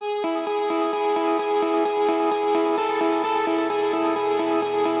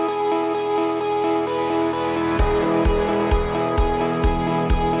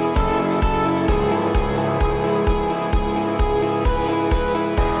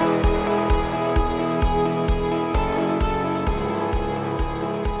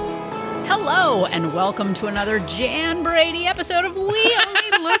Hello, and welcome to another Jan Brady episode of We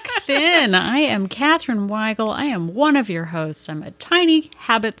Only Look Thin. I am Katherine Weigel. I am one of your hosts. I'm a Tiny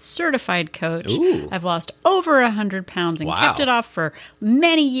Habits certified coach. Ooh. I've lost over 100 pounds and kept it off for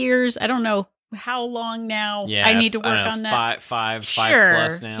many years. I don't know how long now. Yeah, I need to work on that. Five Sure.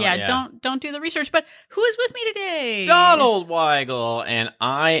 plus now. Yeah, don't do the research. But who is with me today? Donald Weigel, and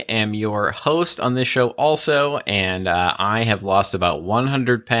I am your host on this show also, and I have lost about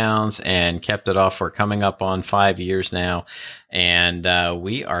 100 pounds and kept it off for coming up on 5 years now, and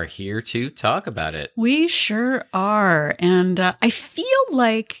we are here to talk about it. We sure are. And I feel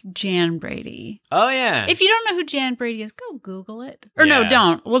like Jan Brady. Oh, yeah. If you don't know who Jan Brady is, go Google it. Or no, Yeah.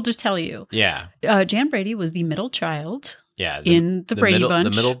 don't. We'll just tell you. Yeah. Jan Brady was the middle child Yeah. in the Brady Bunch.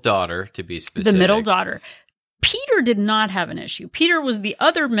 The middle daughter, to be specific. The middle daughter. Peter did not have an issue. Peter was the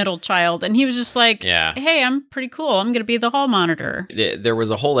other middle child, and he was just like, Yeah. hey, I'm pretty cool. I'm going to be the hall monitor. There was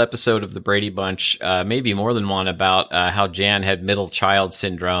a whole episode of the Brady Bunch, maybe more than one, about how Jan had middle child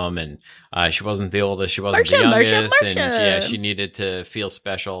syndrome, and she wasn't the oldest, she wasn't the youngest, and yeah, she needed to feel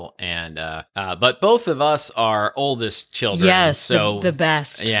special. And but both of us are oldest children. Yes, so the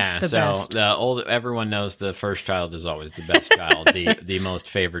best. Yeah, the so best. Everyone knows the first child is always the best child, the most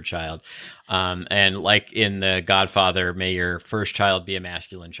favored child. And like in The Godfather, may your first child be a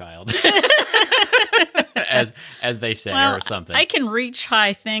masculine child. as they say, Well, or something. I can reach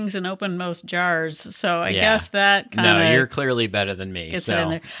high things and open most jars, so I guess that kind of No, you're clearly better than me. gets So, it in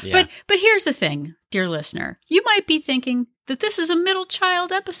there. yeah. But here's the thing, dear listener. You might be thinking that this is a middle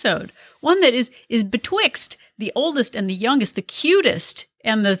child episode, one that is betwixt the oldest and the youngest, the cutest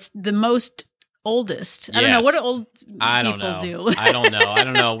and the most oldest. I don't know. Yes. What do old I don't people know. do? I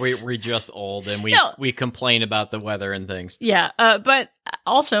don't know. We're just old, and we complain about the weather and things. Yeah, but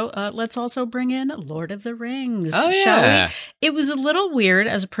also, let's also bring in Lord of the Rings, Oh, shall yeah. we? It was a little weird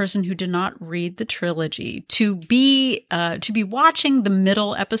as a person who did not read the trilogy to be watching the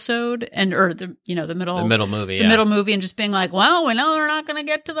middle episode or the middle movie, the middle movie, and just being like, well, we know they're not going to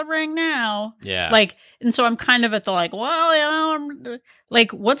get to the ring now. Yeah. And so I'm kind of at the I'm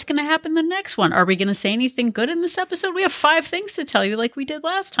like, what's going to happen the next one? Are we going to say anything good in this episode? We have 5 things to tell you, like we did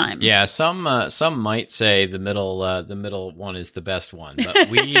last time. Yeah, some might say the middle one is the best one, but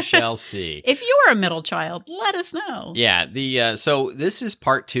we shall see. If you're a middle child, let us know. Yeah, so this is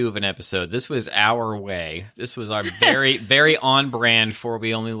part 2 of an episode. This was our way. This was our very, very on brand for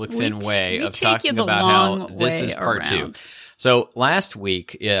We Only Look Thin way we of take you talking the about long how this way is part around. 2. So last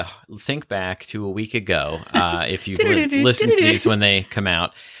week, think back to a week ago, if you've listened to these when they come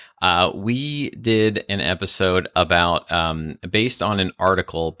out. We did an episode about, based on an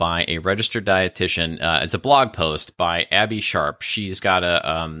article by a registered dietitian. It's a blog post by Abby Sharp. She's got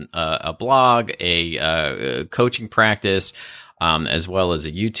a blog, a coaching practice, as well as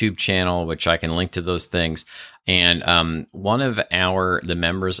a YouTube channel, which I can link to those things. And one of the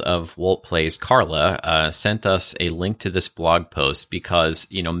members of Wolt Plays, Carla, sent us a link to this blog post because,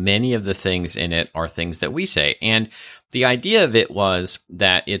 many of the things in it are things that we say. And the idea of it was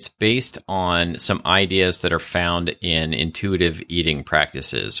that it's based on some ideas that are found in intuitive eating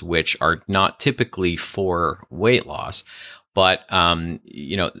practices, which are not typically for weight loss. But,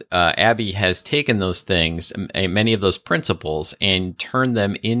 Abby has taken those things, many of those principles, and turned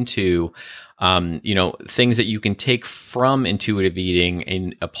them into, things that you can take from intuitive eating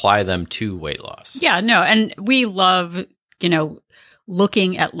and apply them to weight loss. Yeah, no, and we love,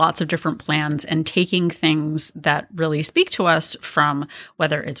 looking at lots of different plans and taking things that really speak to us from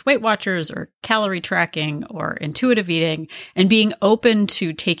whether it's Weight Watchers or calorie tracking or intuitive eating and being open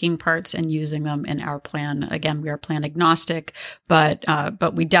to taking parts and using them in our plan. Again, we are plan agnostic, but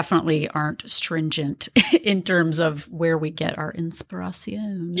we definitely aren't stringent in terms of where we get our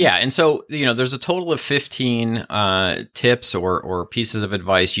inspiration. Yeah, and so, there's a total of 15 tips or pieces of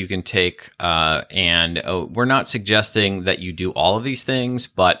advice you can take, and we're not suggesting that you do all of these things,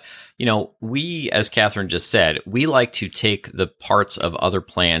 but we, as Katherine just said, we like to take the parts of other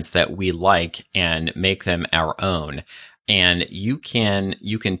plans that we like and make them our own. And you can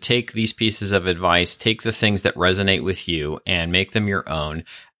take these pieces of advice, take the things that resonate with you and make them your own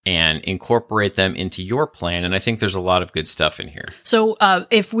and incorporate them into your plan. And I think there's a lot of good stuff in here. So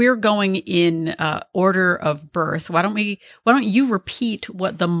if we're going in order of birth, why don't you repeat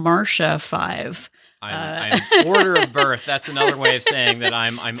what the Marcia 5 I'm order of birth. That's another way of saying that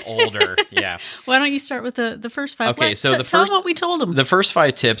I'm older. Yeah. Why don't you start with the first 5? Okay, so tell them what we told them. The first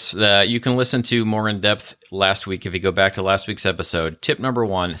 5 tips you can listen to more in depth last week if you go back to last week's episode. Tip number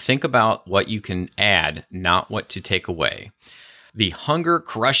 1, think about what you can add, not what to take away. The hunger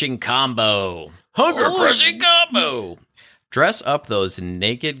crushing combo. Hunger crushing combo. dress up those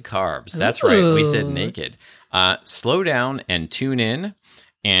naked carbs. That's right. We said naked. Slow down and tune in.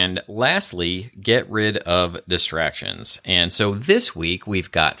 And lastly, get rid of distractions. And so this week, we've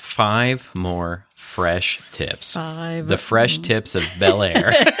got 5 more fresh tips. 5. The fresh tips of Bel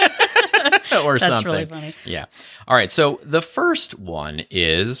Air. Or That's something. really funny. Yeah. All right. So the first one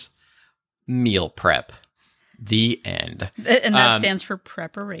is meal prep. The end. And that stands for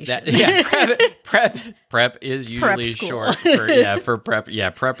preparation. Prep is usually short for prep. Yeah,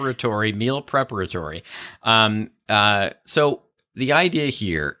 preparatory, meal preparatory. So the idea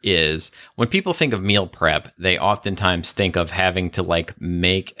here is when people think of meal prep, they oftentimes think of having to like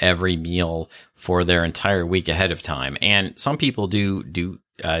make every meal for their entire week ahead of time. And some people do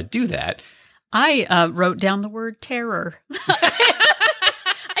that. I wrote down the word terror.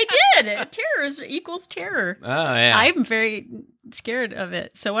 I did. Terror equals terror. Oh, yeah. I'm very scared of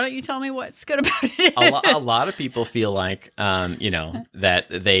it. So why don't you tell me what's good about it? A lot of people feel like,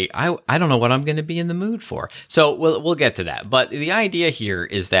 that I don't know what I'm going to be in the mood for. So we'll get to that. But the idea here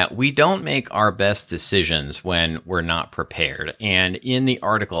is that we don't make our best decisions when we're not prepared. And in the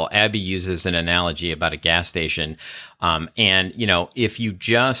article, Abby uses an analogy about a gas station. If you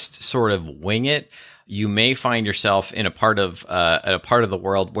just sort of wing it, you may find yourself in a part of the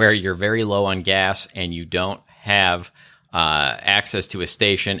world where you're very low on gas and you don't have access to a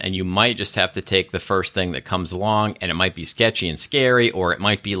station, and you might just have to take the first thing that comes along, and it might be sketchy and scary, or it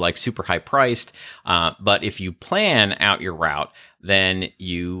might be like super high priced. But if you plan out your route, then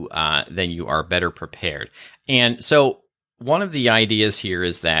you are better prepared. And so one of the ideas here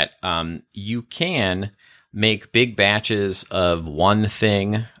is that you can make big batches of one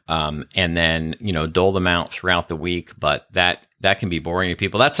thing, and then, dole them out throughout the week. But that can be boring to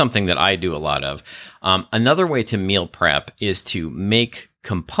people. That's something that I do a lot of. Another way to meal prep is to make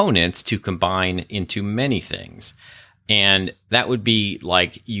components to combine into many things. And that would be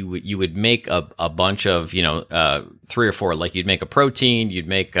like you would make a bunch of 3 or 4. Like you'd make a protein, you'd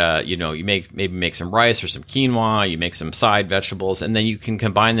make make some rice or some quinoa, you make some side vegetables, and then you can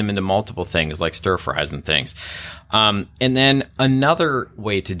combine them into multiple things like stir fries and things. And then another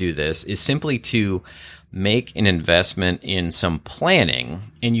way to do this is simply to make an investment in some planning,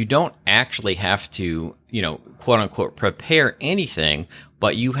 and you don't actually have to quote unquote prepare anything.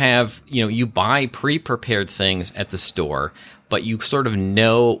 But you have, you buy pre-prepared things at the store, but you sort of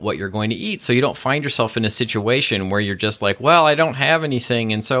know what you're going to eat. So you don't find yourself in a situation where you're just like, well, I don't have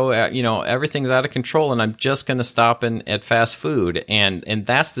anything. And so, everything's out of control and I'm just going to stop at fast food. And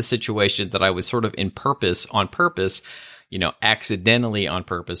that's the situation that I was sort of on purpose, accidentally on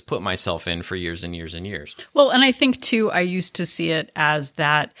purpose, put myself in for years and years and years. Well, and I think too, I used to see it as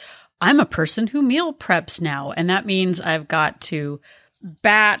that I'm a person who meal preps now. And that means I've got to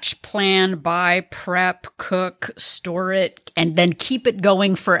batch, plan, buy, prep, cook, store it, and then keep it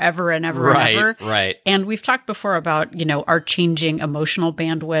going forever and ever and ever. Right. And we've talked before about, our changing emotional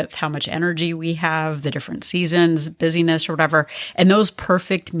bandwidth, how much energy we have, the different seasons, busyness or whatever. And those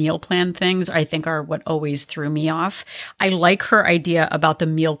perfect meal plan things, I think, are what always threw me off. I like her idea about the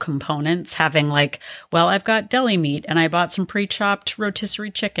meal components having I've got deli meat and I bought some pre-chopped rotisserie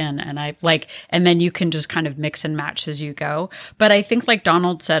chicken and and then you can just kind of mix and match as you go. But I think like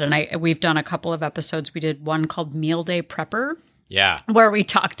Donald said, and we've done a couple of episodes. We did one called Meal Day Prepper. Yeah. Where we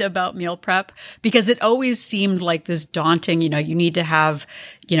talked about meal prep, because it always seemed like this daunting, you need to have,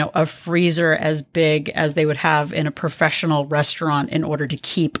 a freezer as big as they would have in a professional restaurant in order to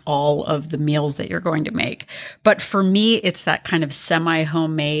keep all of the meals that you're going to make. But for me, it's that kind of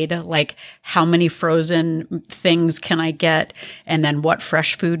semi-homemade, like how many frozen things can I get? And then what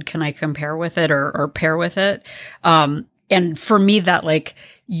fresh food can I compare with it or pair with it? And for me, that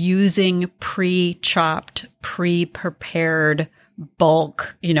using pre-chopped, pre-prepared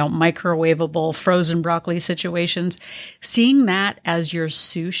bulk, microwavable frozen broccoli situations, seeing that as your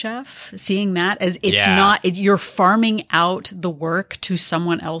sous chef, seeing that as you're farming out the work to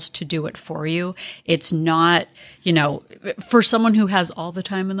someone else to do it for you. It's not, for someone who has all the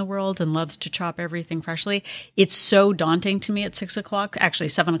time in the world and loves to chop everything freshly, it's so daunting to me at 6 o'clock, actually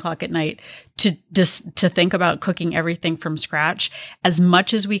 7 o'clock at night, to think about cooking everything from scratch. As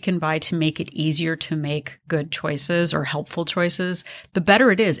much as we can buy to make it easier to make good choices or helpful choices, the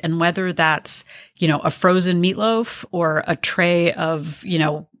better it is. And whether that's, a frozen meatloaf or a tray of,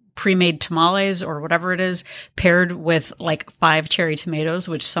 pre-made tamales or whatever it is, paired with 5 cherry tomatoes,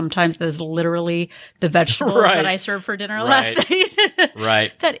 which sometimes is literally the vegetables that I served for dinner last night.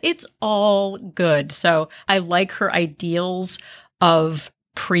 Right. That it's all good. So I like her ideals of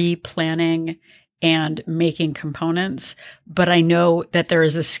pre-planning and making components, but I know that there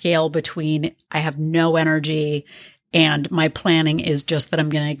is a scale between I have no energy and my planning is just that I'm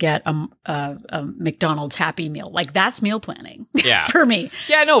going to get a McDonald's Happy Meal. Like, that's meal planning for me.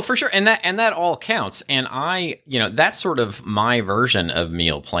 Yeah, no, for sure. And that all counts. And that's sort of my version of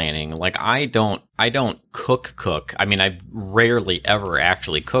meal planning. Like, I don't cook. I mean, I rarely ever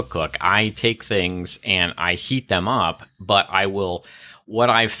actually cook. I take things and I heat them up, but what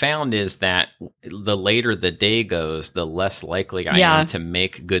I've found is that the later the day goes, the less likely I am to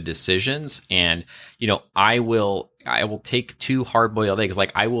make good decisions. And, I will take 2 hard-boiled eggs.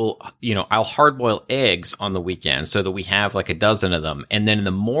 Like, I'll hard-boil eggs on the weekend so that we have like a dozen of them. And then in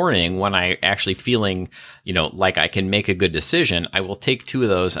the morning, when I actually feeling, like I can make a good decision, I will take 2 of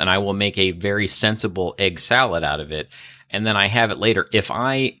those and I will make a very sensible egg salad out of it. And then I have it later. If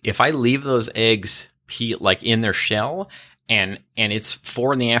I leave those eggs like in their shell, and it's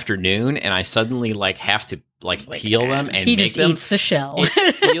 4 p.m. and I suddenly like have to peel them and he just eats the shell.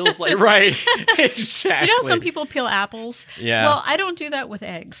 It feels like right, exactly. You know, some people peel apples. Yeah. Well, I don't do that with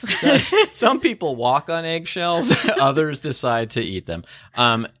eggs. Some people walk on eggshells. Others decide to eat them.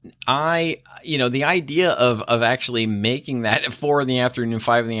 The idea of actually making that at 4 p.m,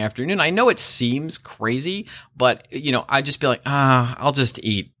 5 p.m. I know it seems crazy, but I just be like, I'll just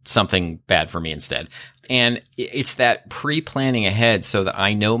eat something bad for me instead. And it's that pre-planning ahead so that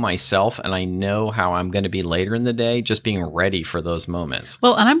I know myself and I know how I'm going to be later in the day, just being ready for those moments.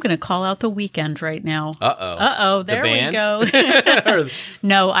 Well, and I'm going to call out The Weeknd right now. Uh-oh. There we go.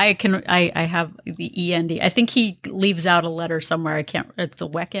 No, I have the END. I think he leaves out a letter somewhere. It's The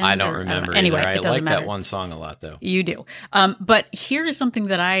Weeknd. I don't remember. Anyway, I it doesn't like matter. that one song a lot, though. You do. But here is something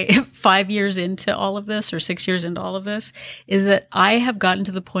that 5 years into all of this, or 6 years into all of this, is that I have gotten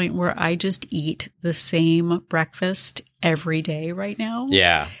to the point where I just eat the same breakfast every day right now.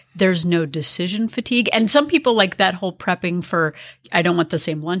 Yeah. There's no decision fatigue. And some people like that whole prepping for, I don't want the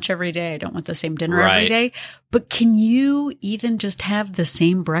same lunch every day. I don't want the same dinner every day. But can you even just have the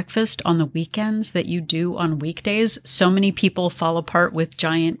same breakfast on the weekends that you do on weekdays? So many people fall apart with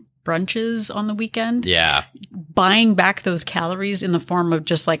giant brunches on the weekend. Yeah. Buying back those calories in the form of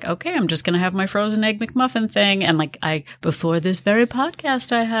just like, okay, I'm just going to have my frozen egg McMuffin thing. And like before this very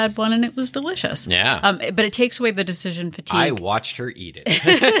podcast, I had one and it was delicious. Yeah. But it takes away the decision fatigue. I watched her eat it.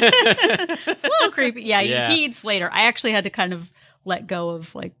 It's a little creepy. Yeah. He eats later. I actually had to kind of let go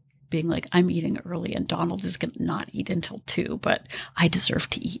of like being like, I'm eating early and Donald is going to not eat until 2, but I deserve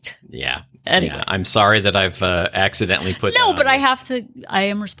to eat. Yeah. Anyway. Yeah. I'm sorry that I've accidentally put No, but I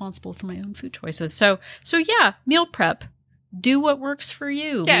am responsible for my own food choices. So yeah, meal prep. Do what works for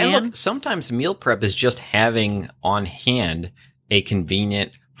you. Yeah. Man. And look, sometimes meal prep is just having on hand a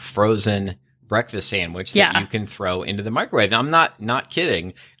convenient frozen breakfast sandwich that you can throw into the microwave. Now, I'm not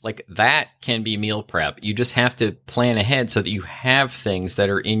kidding. Like, that can be meal prep. You just have to plan ahead so that you have things that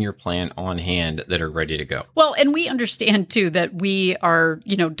are in your plan on hand that are ready to go. Well, and we understand too that we are,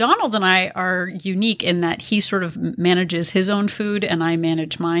 Donald and I are unique in that he sort of manages his own food and I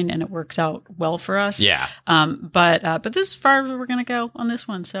manage mine, and it works out well for us. Yeah. But this is far as we're going to go on this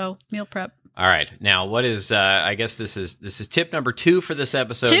one. So meal prep. All right. Now, what is? I guess this is tip number 2 for this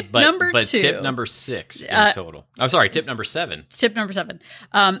episode. Tip number 2. Tip number 6 in total. I'm sorry. Tip number 7. Tip number 7.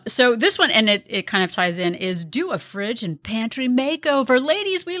 So this one, and it kind of ties in, is do a fridge and pantry makeover.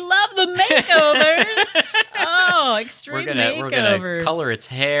 Ladies, we love the makeovers. Extreme makeovers. We're gonna color its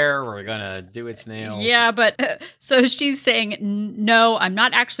hair. We're gonna do its nails. Yeah, but so she's saying, no, I'm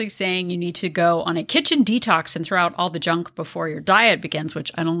not actually saying you need to go on a kitchen detox and throw out all the junk before your diet begins,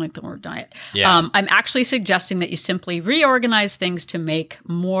 which I don't like the word diet. Yeah. I'm actually suggesting that you simply reorganize things to make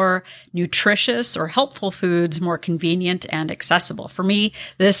more nutritious or helpful foods more convenient and accessible. For me,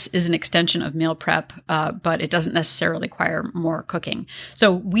 this is an extension of meal prep, but it doesn't necessarily require more cooking.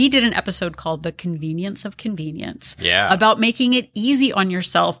 So we did an episode called The Convenience of Convenience about making it easy on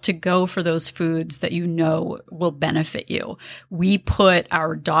yourself to go for those foods that you know will benefit you. We put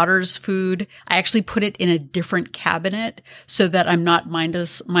our daughter's food, I actually put it in a different cabinet so that I'm not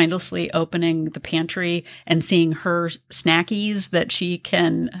mindlessly opening the pantry and seeing her snackies that she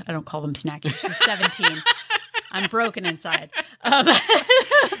can, I don't call them snackies, she's 17. I'm broken inside. Who wants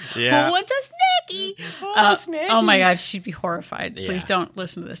a snacky? Oh my gosh, she'd be horrified. Please don't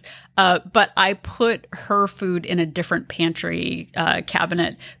listen to this. But I put her food in a different pantry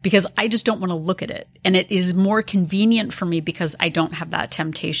cabinet because I just don't want to look at it. And it is more convenient for me because I don't have that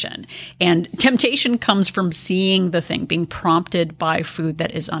temptation. And temptation comes from seeing the thing, being prompted by food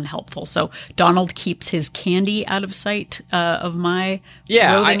that is unhelpful. So Donald keeps his candy out of sight of my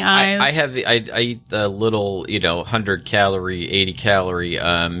roving eyes. I eat the little, 100 calorie, 80 calorie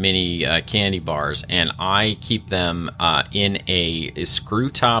mini candy bar cauliflowers, and I keep them in a screw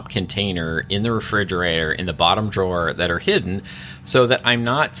top container in the refrigerator in the bottom drawer that are hidden, so that I'm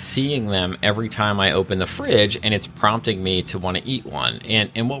not seeing them every time I open the fridge, and it's prompting me to want to eat one.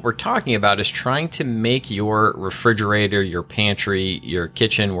 And what we're talking about is trying to make your refrigerator, your pantry, your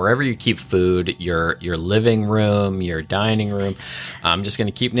kitchen, wherever you keep food, your living room, your dining room. I'm just going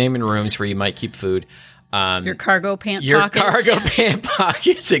to keep naming rooms where you might keep food. Your cargo pant pockets. Your cargo pant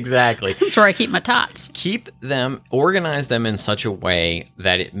pockets, exactly. That's where I keep my tots. Keep them, organize them in such a way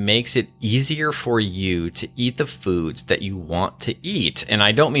that it makes it easier for you to eat the foods that you want to eat. And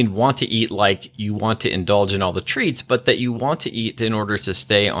I don't mean want to eat like you want to indulge in all the treats, but that you want to eat in order to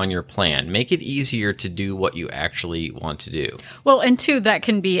stay on your plan. Make it easier to do what you actually want to do. Well, and two, that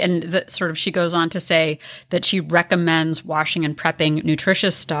can be, and that sort of, she goes on to say that she recommends washing and prepping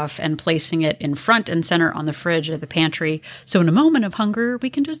nutritious stuff and placing it in front and center on the fridge or the pantry. So in a moment of hunger, we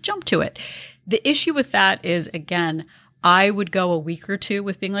can just jump to it. The issue with that is, again, I would go a week or two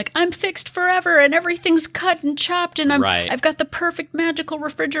with being like, I'm fixed forever and everything's cut and chopped and I've got the perfect magical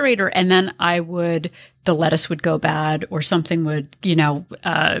refrigerator. And then the lettuce would go bad or something would,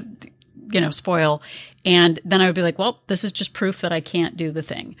 spoil. And then I would be like, well, this is just proof that I can't do the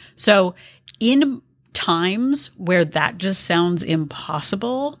thing. So in times where that just sounds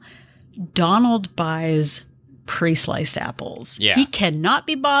impossible, Donald buys pre-sliced apples. Yeah. He cannot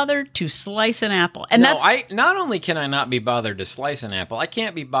be bothered to slice an apple. And not only can I not be bothered to slice an apple, I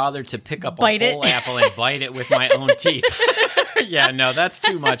can't be bothered to pick up a whole apple and bite it with my own teeth. Yeah, no, that's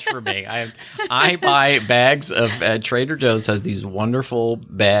too much for me. I buy bags of Trader Joe's has these wonderful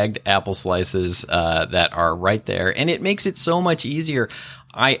bagged apple slices that are right there, and it makes it so much easier.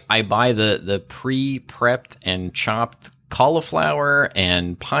 I buy the pre-prepped and chopped cauliflower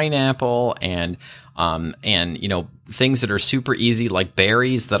and pineapple and things that are super easy, like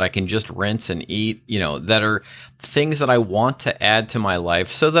berries that I can just rinse and eat, that are things that I want to add to my life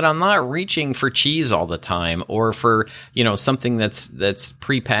so that I'm not reaching for cheese all the time or for, something that's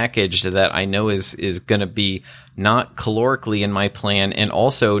prepackaged that I know is going to be not calorically in my plan and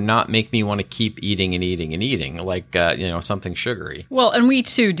also not make me want to keep eating and eating and eating, like, something sugary. Well, and we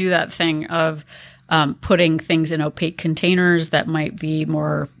too do that thing of putting things in opaque containers that might be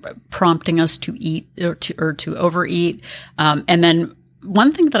more prompting us to eat or to overeat. And then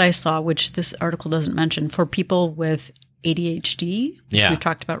one thing that I saw, which this article doesn't mention, for people with ADHD, which we've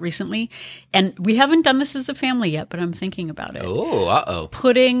talked about recently, and we haven't done this as a family yet, but I'm thinking about it. Oh, uh-oh.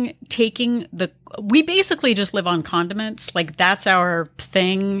 We basically just live on condiments. Like, that's our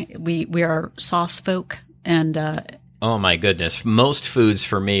thing. We are sauce folk, and oh my goodness. Most foods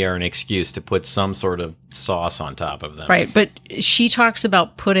for me are an excuse to put some sort of sauce on top of them. Right. But she talks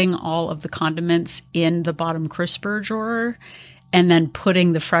about putting all of the condiments in the bottom crisper drawer and then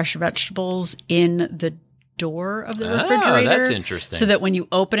putting the fresh vegetables in the door of the refrigerator. Oh, that's interesting. So that when you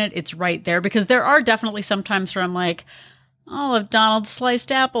open it, it's right there. Because there are definitely some times where I'm like, all of Donald's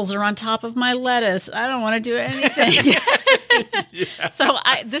sliced apples are on top of my lettuce. I don't want to do anything. Yeah. So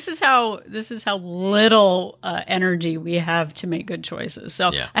this is how little energy we have to make good choices.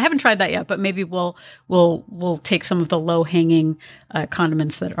 So I haven't tried that yet, but maybe we'll take some of the low hanging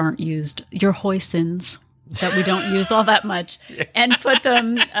condiments that aren't used, your hoisin that we don't use all that much, and put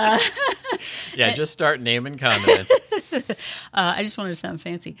them. Just start naming condiments. I just wanted to sound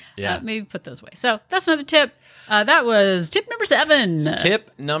fancy. Yeah, maybe put those away. So that's another tip. That was tip number 7.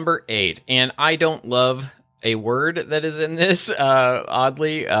 Tip number 8, and I don't love a word that is in this.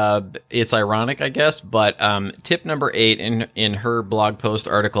 Oddly, it's ironic, I guess. But tip number 8 in her blog post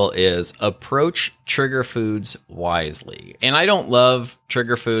article is approach trigger foods wisely. And I don't love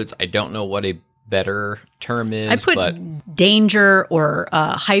trigger foods. I don't know what a better term is. I put danger or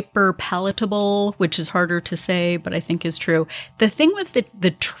hyper palatable, which is harder to say, but I think is true. The thing with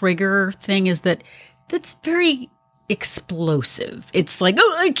the trigger thing is that that's very explosive. It's like,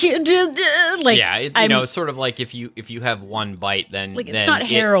 oh, I can't do that. Like, yeah, it's sort of like if you have one bite, then like, it's not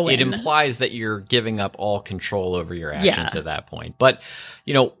heroin. It implies that you're giving up all control over your actions at that point. But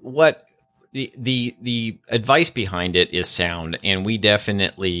what the advice behind it is sound, and we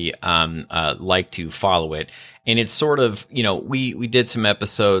definitely like to follow it. And it's sort of, we did some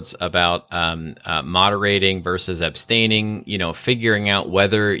episodes about moderating versus abstaining, figuring out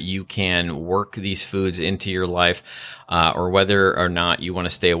whether you can work these foods into your life or whether or not you want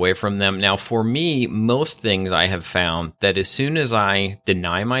to stay away from them. Now, for me, most things I have found that as soon as I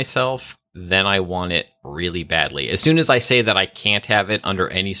deny myself, then I want it really badly. As soon as I say that I can't have it under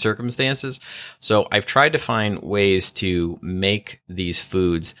any circumstances. So I've tried to find ways to make these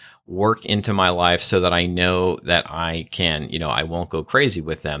foods work into my life so that I know that I can, I won't go crazy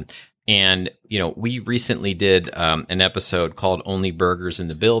with them. And, we recently did an episode called Only Burgers in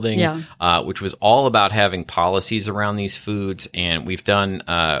the Building, which was all about having policies around these foods. And we've done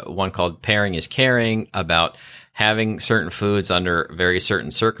one called Pairing is Caring, about having certain foods under very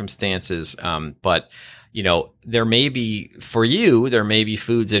certain circumstances. But there may be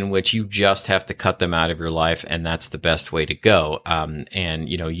foods in which you just have to cut them out of your life, and that's the best way to go. And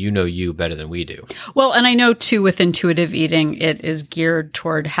you better than we do. Well, and I know too, with intuitive eating, it is geared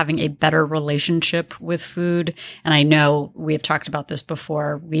toward having a better relationship with food. And I know we have talked about this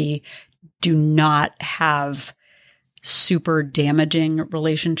before. We do not have super damaging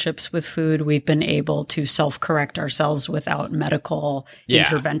relationships with food. We've been able to self-correct ourselves without medical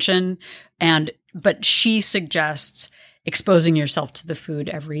intervention. But she suggests exposing yourself to the food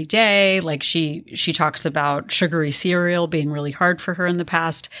every day. Like she talks about sugary cereal being really hard for her in the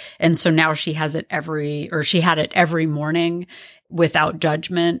past. And so now she had it every morning without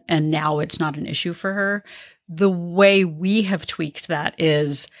judgment. And now it's not an issue for her. The way we have tweaked that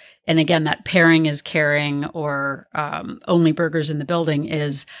is, and again, that Pairing is Caring, or Only Burgers in the Building,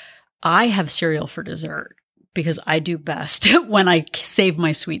 is I have cereal for dessert, because I do best when I save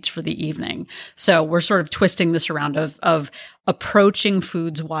my sweets for the evening. So we're sort of twisting this around of approaching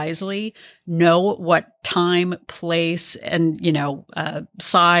foods wisely, know what time, place, and,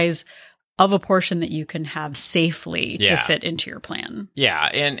 size of a portion that you can have safely to fit into your plan. Yeah.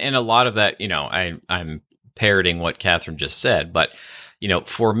 And a lot of that, I'm parroting what Catherine just said, but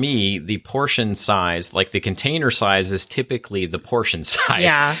for me, the portion size, like the container size, is typically the portion size.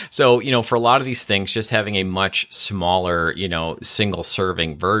 Yeah. So, for a lot of these things, just having a much smaller, single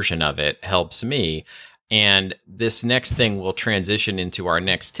serving version of it helps me. And this next thing will transition into our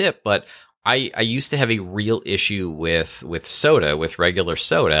next tip, but I used to have a real issue with soda, with regular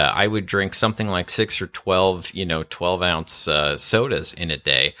soda. I would drink something like 6 or 12, 12-ounce sodas in a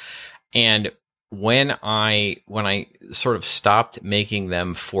day. And when I sort of stopped making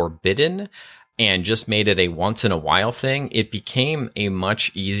them forbidden and just made it a once in a while thing, it became a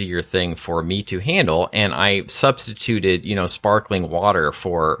much easier thing for me to handle. And I substituted, sparkling water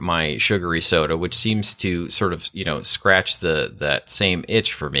for my sugary soda, which seems to sort of, scratch that same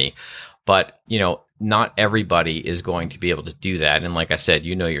itch for me. But, not everybody is going to be able to do that. And like I said,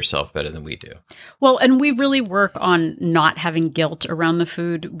 you know yourself better than we do. Well, and we really work on not having guilt around the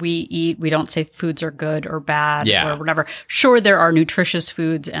food we eat. We don't say foods are good or bad or whatever. Sure, there are nutritious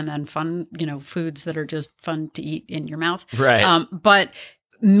foods and then fun, foods that are just fun to eat in your mouth. Right. But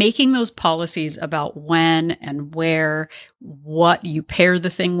making those policies about when and where, what you pair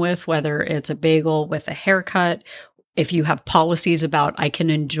the thing with, whether it's a bagel with a haircut, if you have policies about I can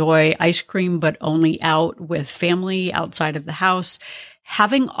enjoy ice cream, but only out with family outside of the house,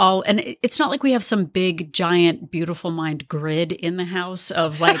 having all, and it's not like we have some big, giant, beautiful mind grid in the house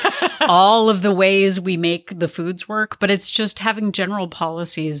of like all of the ways we make the foods work, but it's just having general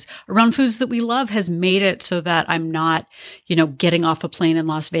policies around foods that we love has made it so that I'm not, getting off a plane in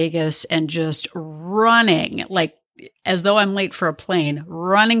Las Vegas and just running like as though I'm late for a plane,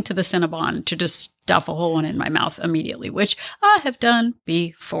 running to the Cinnabon to just stuff a whole one in my mouth immediately, which I have done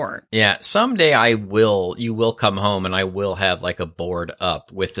before. Yeah, someday you will come home and I will have like a board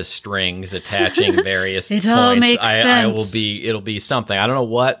up with the strings attaching various it points. All makes sense. It'll be something. I don't know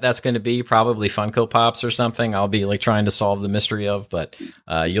what that's going to be, probably Funko Pops or something. I'll be like trying to solve the mystery of, but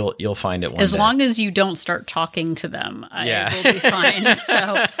you'll find it one as day. long as you don't start talking to them, I will be fine.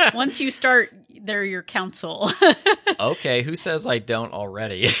 So once you start, they're your counsel. Okay, who says I don't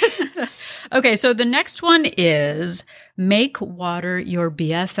already? Okay, so the next one is make water your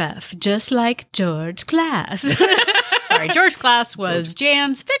BFF, just like George Glass. Sorry, George Glass was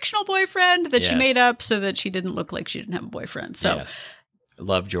Jan's fictional boyfriend that she made up so that she didn't look like she didn't have a boyfriend. So. Yes.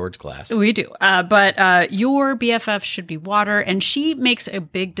 Love George Glass. We do. But your BFF should be water. And she makes a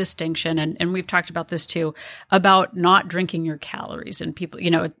big distinction, and we've talked about this too, about not drinking your calories. And people,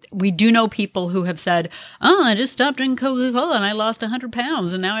 we do know people who have said, I just stopped drinking Coca-Cola and I lost 100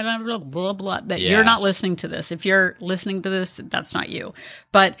 pounds and now I don't have blah, blah. That you're not listening to this. If you're listening to this, that's not you.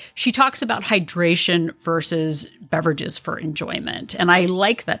 But she talks about hydration versus beverages for enjoyment. And I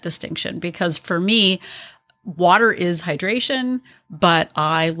like that distinction because for me, water is hydration, but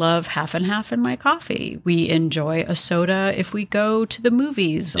I love half and half in my coffee. We enjoy a soda if we go to the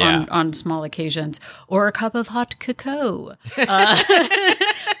movies on small occasions, or a cup of hot cocoa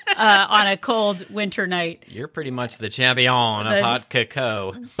on a cold winter night. You're pretty much the champion of hot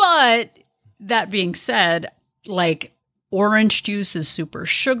cocoa. But that being said, like orange juice is super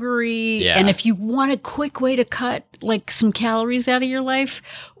sugary. Yeah. And if you want a quick way to cut like some calories out of your life,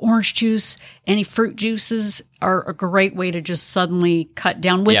 orange juice, any fruit juices are a great way to just suddenly cut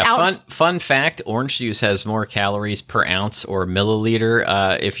down without... Fun fact, orange juice has more calories per ounce or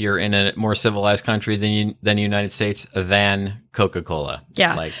milliliter if you're in a more civilized country than the United States than Coca-Cola.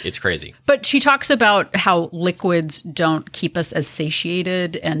 Yeah. Like, it's crazy. But she talks about how liquids don't keep us as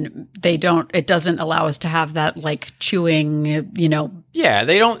satiated, and it doesn't allow us to have that like chewing, Yeah,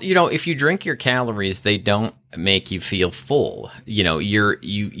 they don't, if you drink your calories, they don't make you feel full.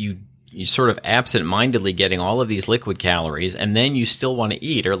 You sort of absent-mindedly getting all of these liquid calories, and then you still want to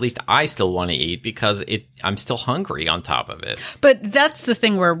eat, or at least I still want to eat because I'm still hungry on top of it. But that's the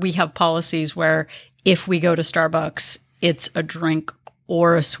thing where we have policies where if we go to Starbucks, it's a drink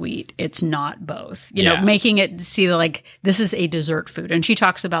or a sweet. It's not both, making it see like this is a dessert food. And she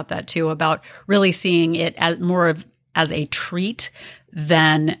talks about that too, about really seeing it as more as a treat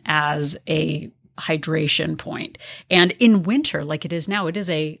than as a hydration point. And in winter, like it is now, it is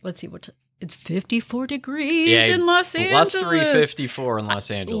it's 54 degrees in Los Angeles. Blustery 54 in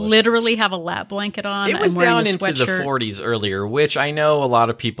Los Angeles. I literally have a lap blanket on. It was down into the sweatshirt. 40s earlier, which I know a lot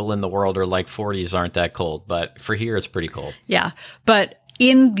of people in the world are like 40s aren't that cold, but for here it's pretty cold. Yeah. But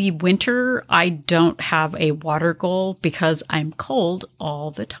in the winter, I don't have a water goal because I'm cold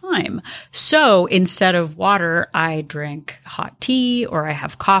all the time. So instead of water, I drink hot tea, or I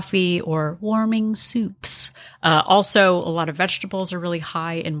have coffee or warming soups. Also, a lot of vegetables are really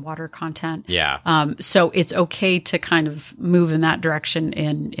high in water content. Yeah. So it's okay to kind of move in that direction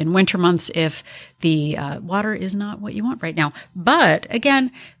in winter months if the water is not what you want right now. But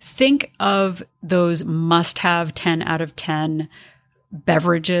again, think of those must-have 10 out of 10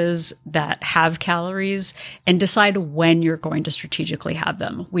 beverages that have calories and decide when you're going to strategically have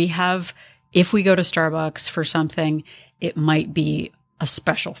them. If we go to Starbucks for something, it might be a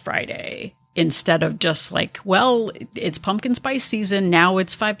special Friday instead of just like, well, it's pumpkin spice season. Now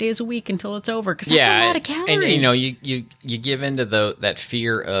it's 5 days a week until it's over. Because that's a lot of calories. And you give into that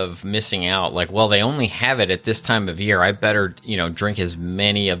fear of missing out. Like, well, they only have it at this time of year. I better, drink as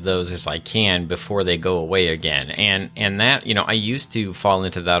many of those as I can before they go away again. And that, I used to fall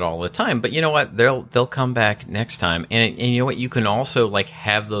into that all the time. But you know what? They'll come back next time. And you know what? You can also like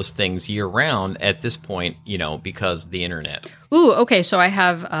have those things year round at this point, because of the internet. Ooh, okay. So I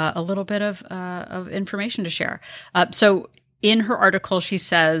have a little bit of information to share. So in her article, she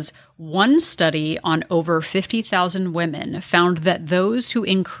says, one study on over 50,000 women found that those who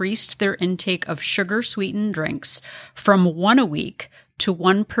increased their intake of sugar-sweetened drinks from 1 a week to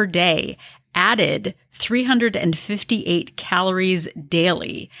 1 per day added 358 calories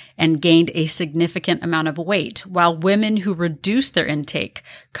daily and gained a significant amount of weight, while women who reduced their intake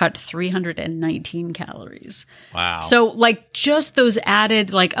cut 319 calories. Wow. So like just those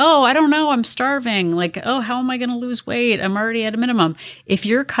added like, oh, I don't know, I'm starving. Like, oh, how am I going to lose weight? I'm already at a minimum. If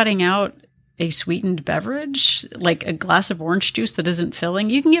you're cutting out a sweetened beverage, like a glass of orange juice that isn't filling,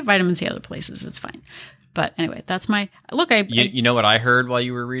 you can get vitamin C other places. It's fine. But anyway, that's my look. You know what I heard while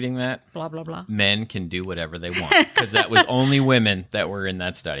you were reading that? Blah, blah, blah. Men can do whatever they want, because that was only women that were in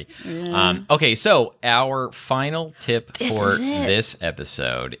that study. Yeah. Okay, so our final tip for this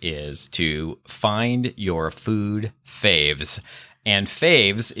episode is to find your food faves. And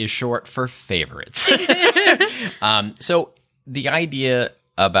faves is short for favorites. So the idea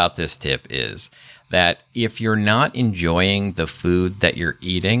about this tip is that if you're not enjoying the food that you're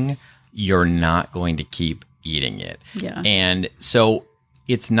eating, you're not going to keep eating it. Yeah. And so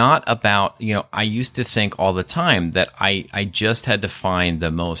it's not about, I used to think all the time that I just had to find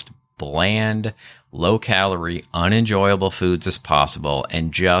the most bland, low calorie, unenjoyable foods as possible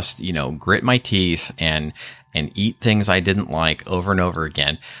and just, grit my teeth and eat things I didn't like over and over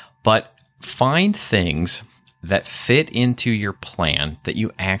again. But find things that fit into your plan that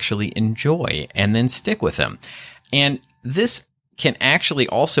you actually enjoy and then stick with them. And this can actually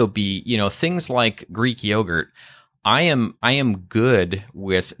also be, things like Greek yogurt. I am good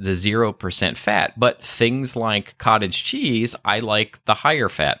with the 0% fat, but things like cottage cheese, I like the higher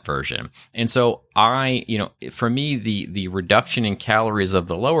fat version. And so for me, the reduction in calories of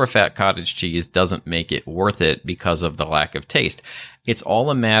the lower fat cottage cheese doesn't make it worth it because of the lack of taste. It's all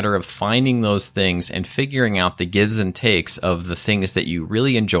a matter of finding those things and figuring out the gives and takes of the things that you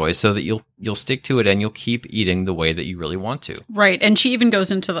really enjoy so that you'll stick to it and you'll keep eating the way that you really want to. Right. And she even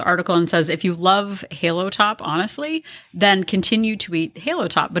goes into the article and says, if you love Halo Top, honestly, then continue to eat Halo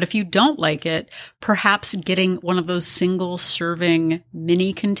Top. But if you don't like it, perhaps getting one of those single serving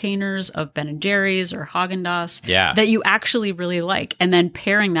mini containers of Ben & Jerry's or Haagen-Dazs that you actually really like. And then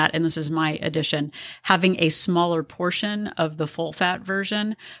pairing that, and this is my addition, having a smaller portion of the full fat fat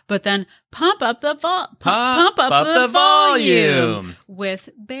version, but then pump up the volume with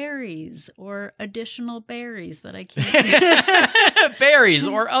berries or additional berries that I can't berries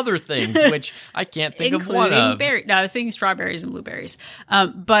or other things, which I can't think of one of. No, I was thinking strawberries and blueberries.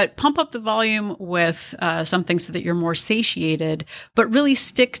 But pump up the volume with something so that you're more satiated, but really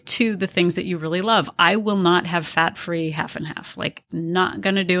stick to the things that you really love. I will not have fat-free half and half. Like, not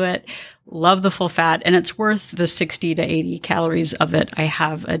going to do it. Love the full fat, and it's worth the 60 to 80 calories of it I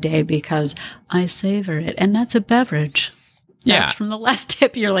have a day because I savor it. And that's a beverage. That's from the last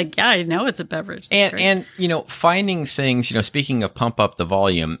tip. You're like, yeah, I know it's a beverage. And finding things, speaking of pump up the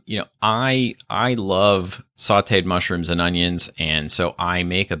volume, I love sauteed mushrooms and onions. And so I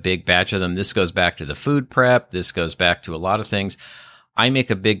make a big batch of them. This goes back to the food prep. This goes back to a lot of things. I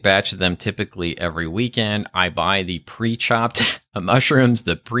make a big batch of them typically every weekend. I buy the pre-chopped mushrooms,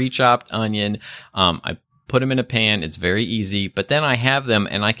 the pre-chopped onion. I put them in a pan. It's very easy, but then I have them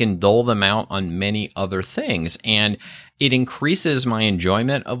and I can dole them out on many other things. And it increases my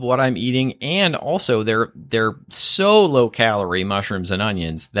enjoyment of what I'm eating. And also they're so low calorie mushrooms and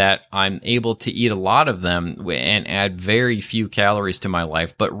onions that I'm able to eat a lot of them and add very few calories to my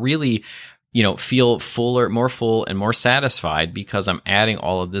life, but really, feel more full and more satisfied because I'm adding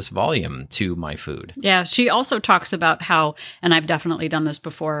all of this volume to my food. Yeah. She also talks about how, and I've definitely done this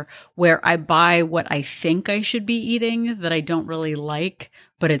before, where I buy what I think I should be eating that I don't really like,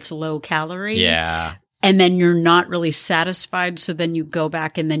 but it's low calorie. Yeah. And then you're not really satisfied. So then you go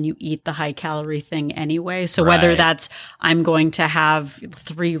back and then you eat the high calorie thing anyway. So whether that's, I'm going to have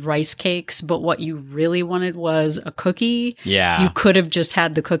 3 rice cakes, but what you really wanted was a cookie. Yeah. You could have just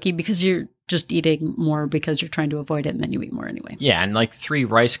had the cookie because you're just eating more because you're trying to avoid it, and then you eat more anyway. Yeah, and like 3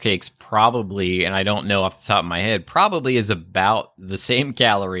 rice cakes probably, and I don't know off the top of my head, probably is about the same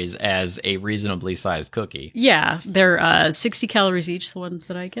calories as a reasonably sized cookie. Yeah, they're 60 calories each, the ones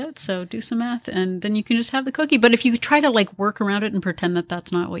that I get. So do some math, and then you can just have the cookie. But if you try to work around it and pretend that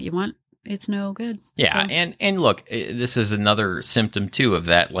that's not what you want, it's no good. Yeah. So. And look, this is another symptom too of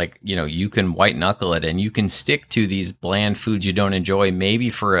that. You can white knuckle it and you can stick to these bland foods you don't enjoy,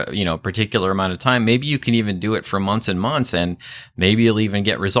 maybe for a particular amount of time. Maybe you can even do it for months and months, and maybe you'll even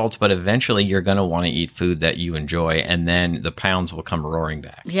get results, but eventually you're going to want to eat food that you enjoy, and then the pounds will come roaring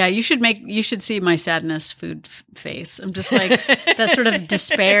back. Yeah. You should see my sadness food face. I'm just that sort of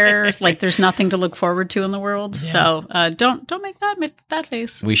despair, there's nothing to look forward to in the world. Yeah. So, don't make that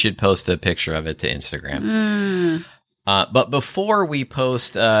face. We should post a picture of it to Instagram. But before we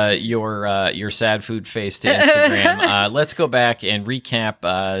post your sad food face to Instagram, let's go back and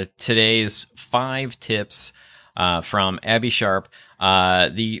recap today's 5 tips from Abby Sharp.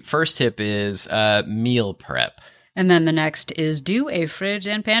 The first tip is meal prep. And then the next is do a fridge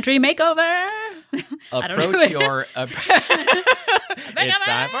and pantry makeover. Approach your... It's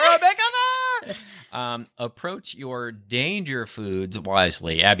time for a makeover! Approach your danger foods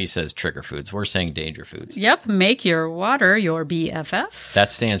wisely. Abby says trigger foods. We're saying danger foods. Yep. Make your water your BFF.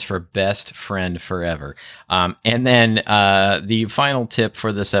 That stands for best friend forever. And then the final tip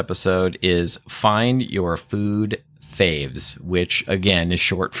for this episode is find your food faves, which again is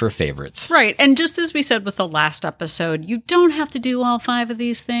short for favorites. Right. And just as we said with the last episode, you don't have to do all 5 of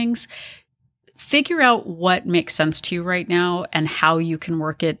these things. Figure out what makes sense to you right now and how you can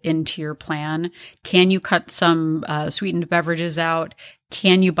work it into your plan. Can you cut some sweetened beverages out?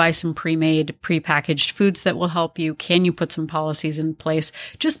 Can you buy some pre-made, pre-packaged foods that will help you? Can you put some policies in place?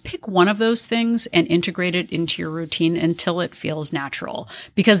 Just pick one of those things and integrate it into your routine until it feels natural.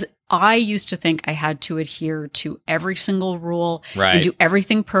 Because I used to think I had to adhere to every single rule and do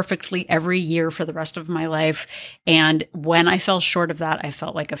everything perfectly every year for the rest of my life. And when I fell short of that, I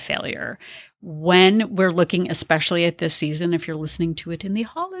felt like a failure. When we're looking, especially at this season, if you're listening to it in the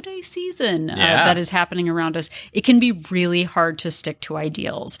holiday season that is happening around us, it can be really hard to stick to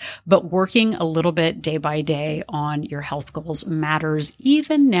ideals. But working a little bit day by day on your health goals matters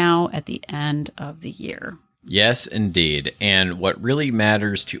even now at the end of the year. Yes, indeed. And what really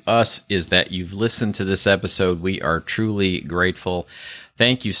matters to us is that you've listened to this episode. We are truly grateful.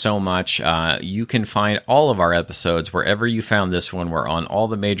 Thank you so much. You can find all of our episodes wherever you found this one. We're on all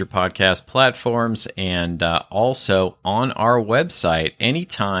the major podcast platforms and also on our website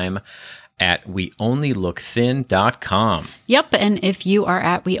anytime at weonlylookthin.com. Yep, and if you are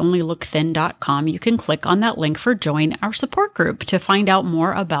at weonlylookthin.com, you can click on that link for Join Our Support Group to find out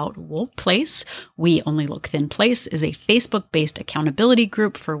more about Wolt Place. We Only Look Thin Place is a Facebook-based accountability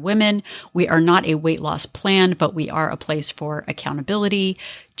group for women. We are not a weight loss plan, but we are a place for accountability.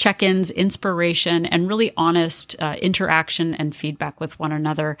 check-ins, inspiration, and really honest interaction and feedback with one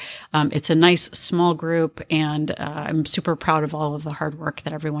another. It's a nice small group, and I'm super proud of all of the hard work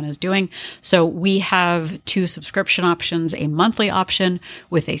that everyone is doing. So we have 2 subscription options, a monthly option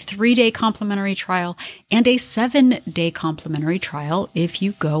with a 3-day complimentary trial and a 7-day complimentary trial if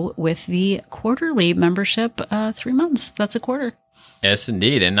you go with the quarterly membership, 3 months. That's a quarter. Yes,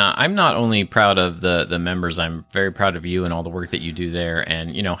 indeed. And I'm not only proud of the members, I'm very proud of you and all the work that you do there.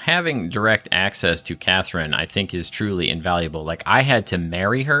 And, having direct access to Catherine, I think is truly invaluable. Like, I had to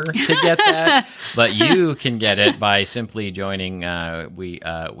marry her to get that, but you can get it by simply joining We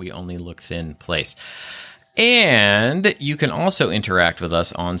Only Look Thin Place. And you can also interact with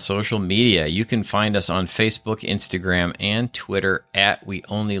us on social media. You can find us on Facebook, Instagram, and Twitter at We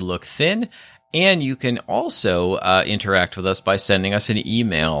Only Look Thin. And you can also interact with us by sending us an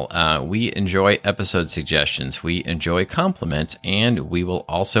email. We enjoy episode suggestions. We enjoy compliments, and we will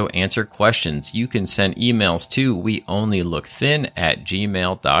also answer questions. You can send emails to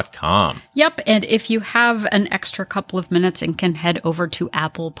weonlylookthin@gmail.com. Yep. And if you have an extra couple of minutes and can head over to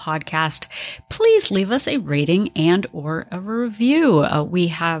Apple Podcast, please leave us a rating and or a review. We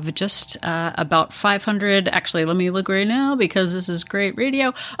have just about 500. Actually, let me look right now because this is great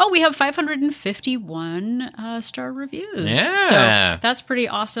radio. Oh, we have 551 star reviews. Yeah. So that's pretty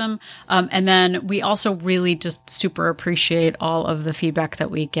awesome. And then we also really just super appreciate all of the feedback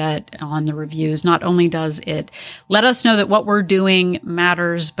that we get on the reviews. Not only does it let us know that what we're doing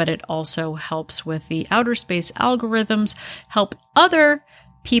matters, but it also helps with the outer space algorithms, help other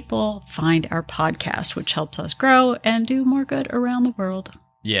people find our podcast, which helps us grow and do more good around the world.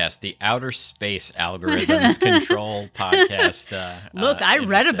 Yes, the outer space algorithms control podcast. Look, I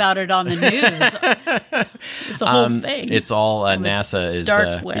read about it on the news. It's a whole thing. It's all NASA is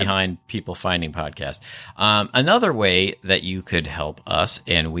behind people finding podcasts. Another way that you could help us,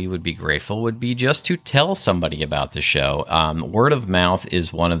 and we would be grateful, would be just to tell somebody about the show. Word of mouth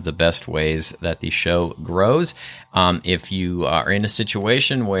is one of the best ways that the show grows. If you are in a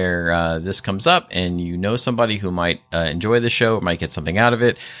situation where this comes up and you know somebody who might enjoy the show, might get something out of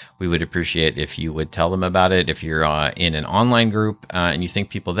it, we would appreciate if you would tell them about it. If you're in an online group and you think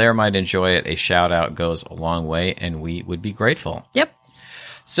people there might enjoy it, a shout out goes a long way, and we would be grateful. Yep.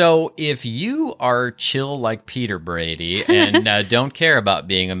 So if you are chill like Peter Brady and don't care about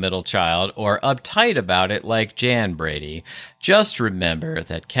being a middle child, or uptight about it like Jan Brady, just remember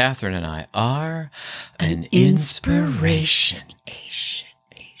that Catherine and I are an inspiration.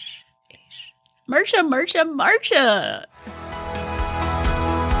 Marsha.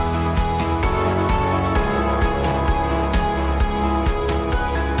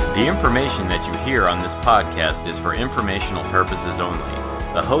 The information that you hear on this podcast is for informational purposes only.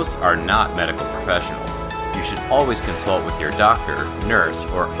 The hosts are not medical professionals. You should always consult with your doctor, nurse,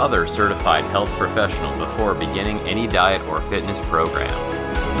 or other certified health professional before beginning any diet or fitness program.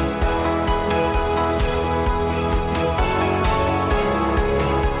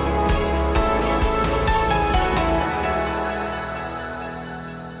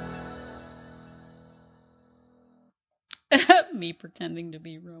 Me pretending to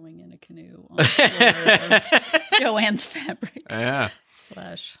be rowing in a canoe on the floor of Joanne's Fabrics. Yeah.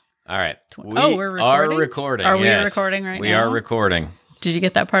 All right. We're recording? Are we recording right now? We are recording. Did you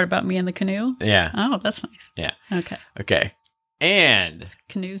get that part about me in the canoe? Yeah. Oh, that's nice. Yeah. Okay. And it's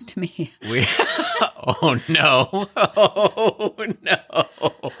canoes to me. Oh no.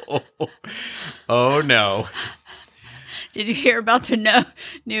 Oh no. Did you hear about the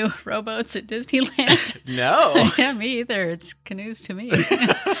new rowboats at Disneyland? No. Yeah, me either. It's canoes to me.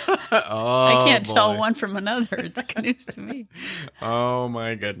 I can't tell one from another. It's canoes to me. Oh,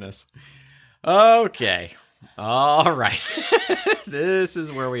 my goodness. Okay. All right. This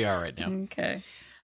is where we are right now. Okay.